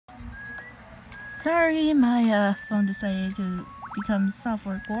Sorry, my phone decided to become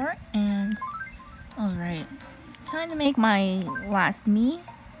software core, and alright. Trying to make my last me.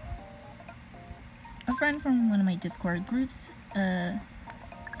 A friend from one of my Discord groups. I'm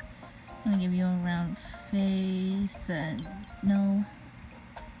gonna give you a round face, no.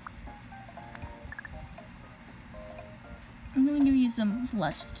 I'm gonna give you some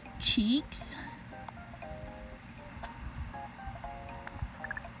flushed cheeks.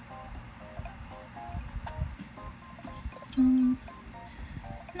 Some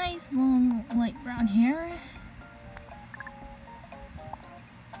nice long light brown hair.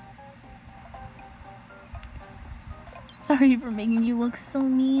 Sorry for making you look so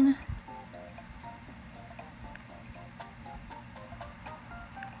mean.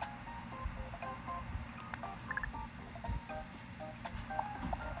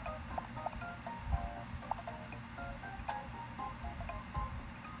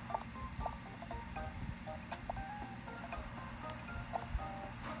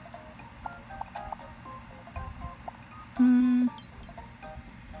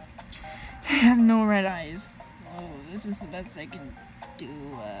 I have no red eyes. Oh, this is the best I can do.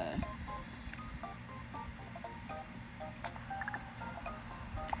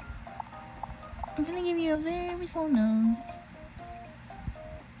 I'm gonna give you a very small nose.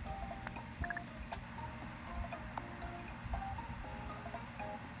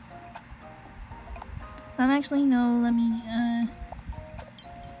 Actually, no, let me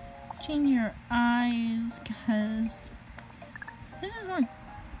change your eyes, because this is more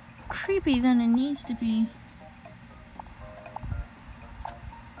creepy than it needs to be.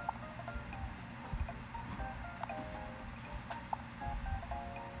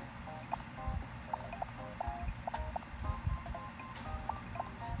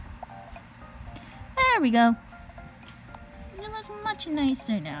 There we go. You look much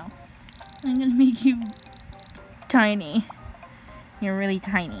nicer now. I'm gonna make you tiny. You're really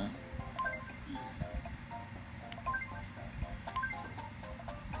tiny.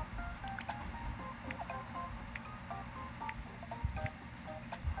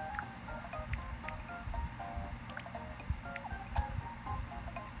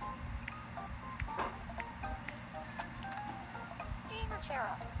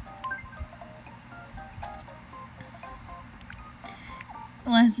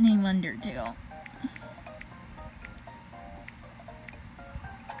 Last name Undertale.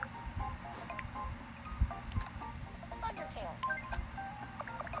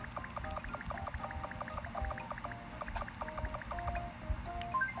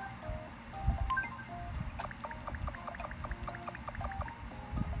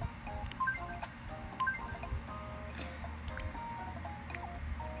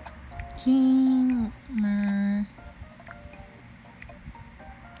 Gamer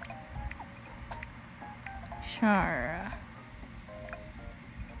Shara.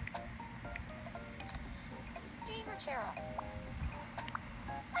 Gamer Cheryl.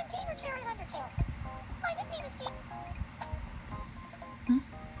 I'm Gamer Cherry Undertale. My nickname is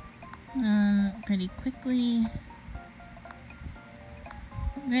Pretty quickly.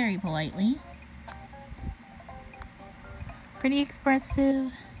 Very politely. Pretty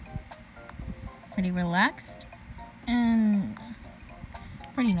expressive. Pretty relaxed. And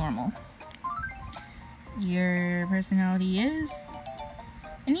pretty normal. Your personality is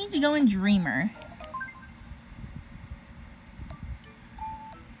an easygoing dreamer.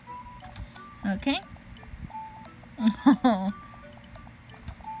 Okay.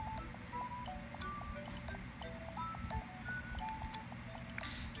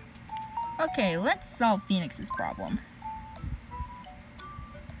 Okay, let's solve Phoenix's problem.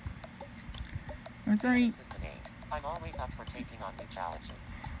 I'm sorry. This is the name. I'm always up for taking on new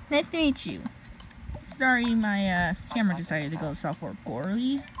challenges. Nice to meet you. Sorry, my camera decided to go software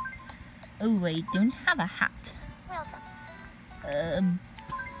gory. Oh, I don't have a hat. Welcome.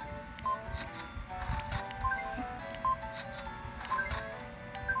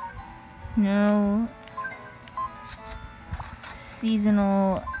 No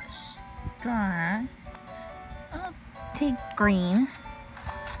seasonal straw. I'll take green.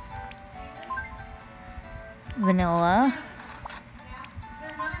 Vanilla.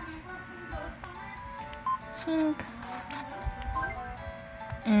 Pink.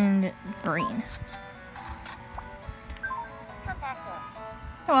 And green. Come back soon.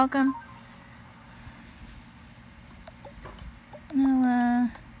 You're welcome. Now,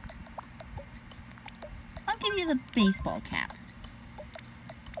 I'll give you the baseball cap.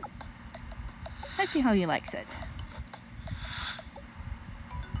 Let's see how he likes it.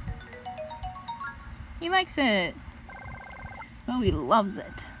 He likes it. Oh, he loves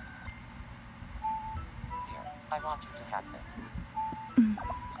it. I want you to have this.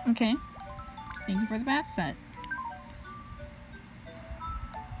 Okay. Thank you for the bath set.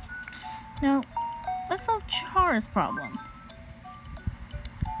 Now, let's solve Chara's problem.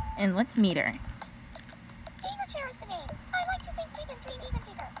 And let's meet her. Gamer chair is the name. I like to think big and dream even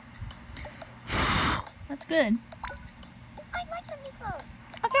bigger. That's good. I'd like some new clothes.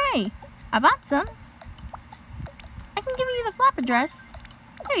 Okay, I bought some. I can give you the flapper dress.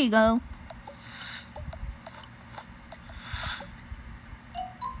 There you go.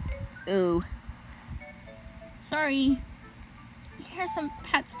 Ooh. Sorry. Here's some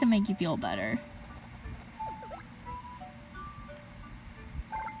pets to make you feel better.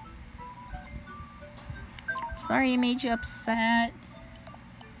 Sorry I made you upset.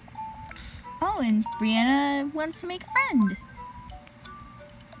 Oh, and Brianna wants to make a friend.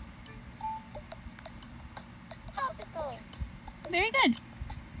 How's it going? Very good.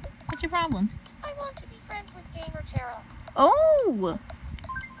 What's your problem? I want to be friends with Gamer Chara. Oh!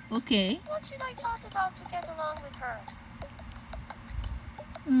 Okay. What should I talk about to get along with her?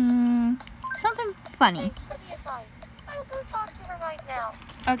 Something funny. Thanks for the advice. I'll go talk to her right now.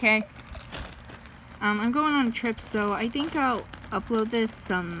 Okay. I'm going on a trip, so I think I'll upload this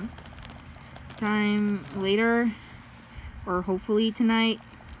some time later, or hopefully tonight,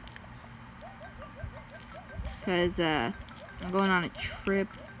 because I'm going on a trip.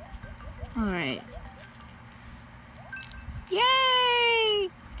 Alright. Yay!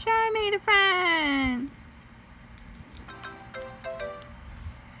 Chara made a friend!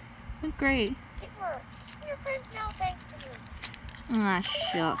 Oh, great. It worked. We're friends now thanks to you. Ah,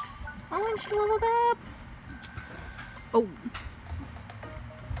 shucks. Oh, and she leveled up. Oh.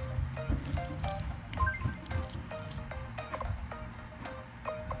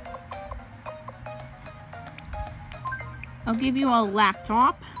 I'll give you a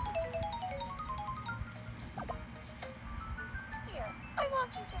laptop. Here, I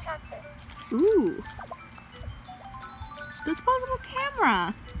want you to have this. Ooh. Disposable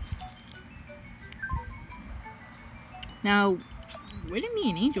camera. Now, where did me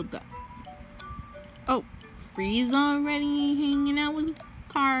and Angel go? Oh, Bree's already hanging out with the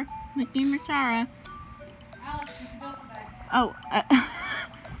car with Gamer Chara. Oh, oh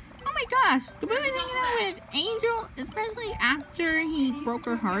my gosh, the boy was hanging out with Angel, especially after he broke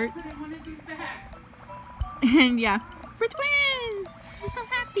her heart. And yeah, we're twins! We're so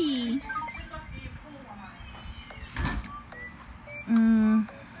happy!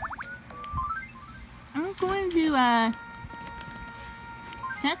 I'm going to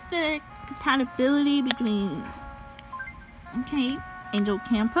test the compatibility between Angel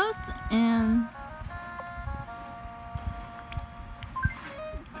Campos and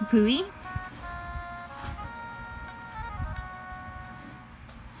Kapui.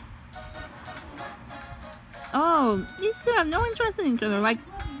 Oh, these two have no interest in each other, like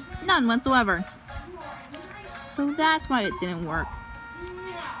none whatsoever. So that's why it didn't work.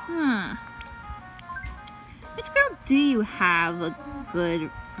 Which girl do you have a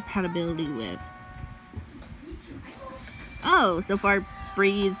good compatibility with? Oh, so far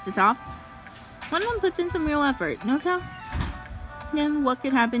Bree's the top. One of them puts in some real effort, no tell? Then what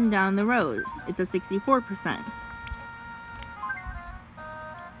could happen down the road? It's a 64%.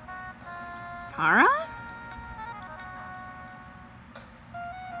 Tara?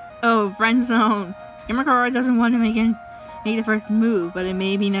 Oh, friend zone. Gamakara doesn't want to make the first move, but it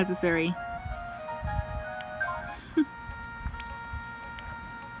may be necessary.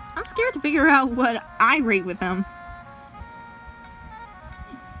 I'm scared to figure out what I rate with him.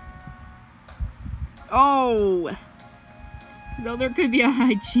 Oh! So there could be a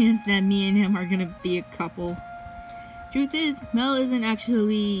high chance that me and him are gonna be a couple. Truth is, Mel isn't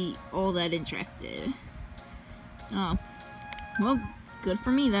actually all that interested. Oh. Well, good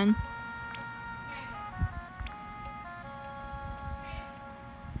for me then.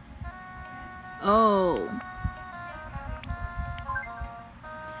 Oh.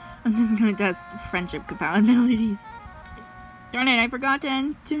 I'm just gonna test friendship compatibilities. Darn it, I forgot to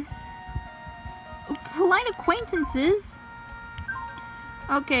enter. Polite acquaintances?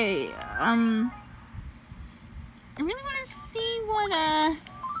 Okay, I really want to see what,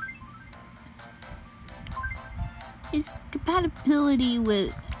 his compatibility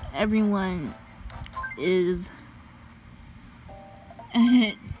with everyone is.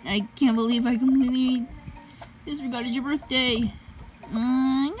 And I can't believe I completely disregarded your birthday.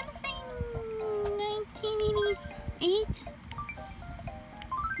 I'm gonna say 1988.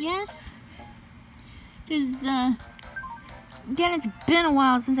 Yes. Because, again, it's been a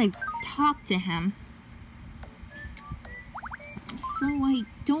while since I've talked to him. So I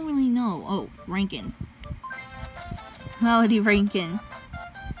don't really know. Oh, Rankins. Melody ranking.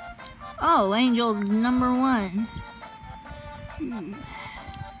 Oh, Angel's #1.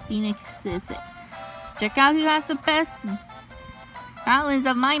 Phoenix is it. Check out who has the best balance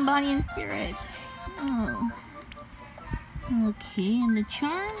of mind, body, and spirit. Oh. Okay, and the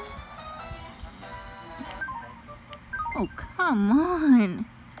charm? Oh, come on.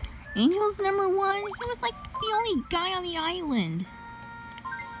 Angel's #1? He was like the only guy on the island.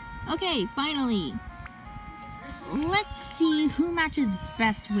 Okay, finally. Let's see who matches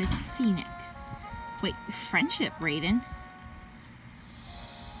best with Phoenix. Wait, friendship, Raiden.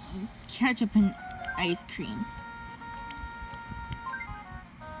 Ketchup and ice cream.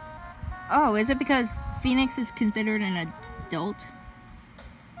 Oh, is it because Phoenix is considered an adult?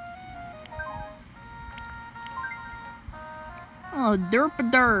 Oh,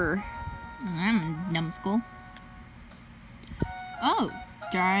 derp-a-dur. I'm a numbskull. Oh,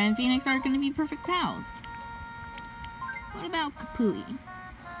 Jara and Phoenix are going to be perfect pals. What about Kapui?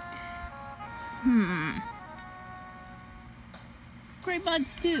 Great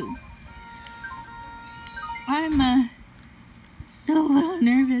buds too. I'm still a little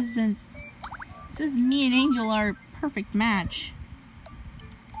nervous since this me and Angel are a perfect match.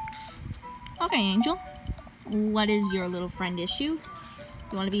 Okay, Angel. What is your little friend issue?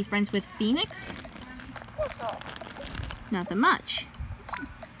 You want to be friends with Phoenix? What's up? Nothing much.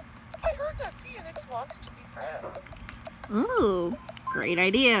 I heard that Phoenix wants to be friends. Ooh, great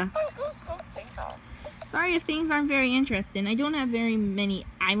idea. I'll go scope things out. Sorry if things aren't very interesting. I don't have very many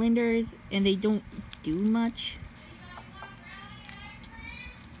islanders, and they don't do much.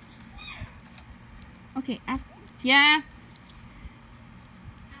 Okay, yeah.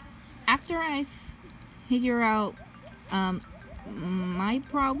 After I figure out my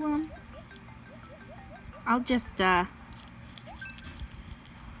problem, I'll just end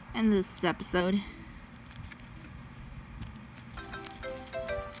this episode.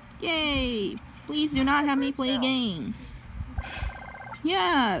 Yay! Please do not have me play a game.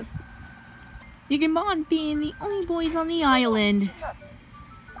 Yeah. You can bond being the only boys on the island.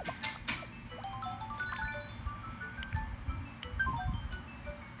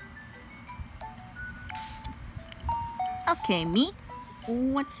 Okay, me.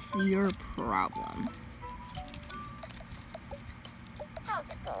 What's your problem? How's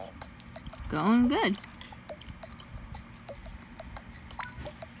it going? Going good.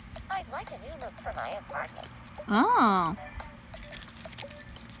 I'd like a new look for my apartment. Oh.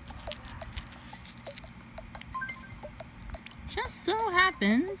 Just so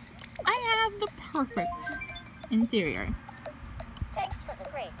happens I have the perfect interior. Thanks for the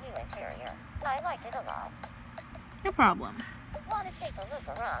great new interior. I like it a lot. No problem. Want to take a look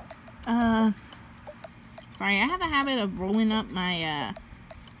around? Sorry, I have a habit of rolling up my,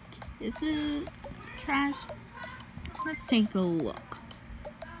 this is trash. Let's take a look.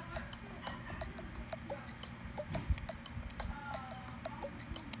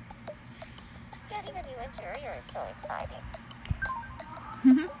 Getting a new interior is so exciting.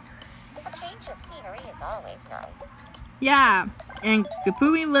 A change of scenery is always nice. Yeah, and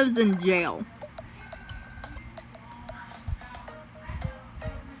Kapui lives in jail.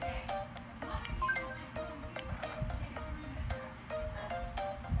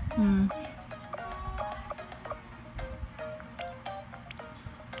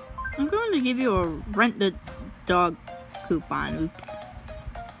 I'm going to give you a rent the dog coupon. Oops.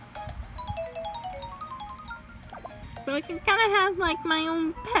 So I can kind of have like my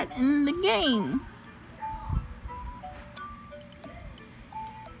own pet in the game.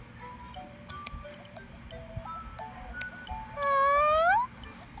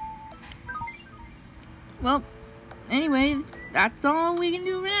 Well, anyway, that's all we can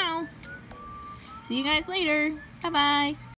do for now. See you guys later. Bye-bye.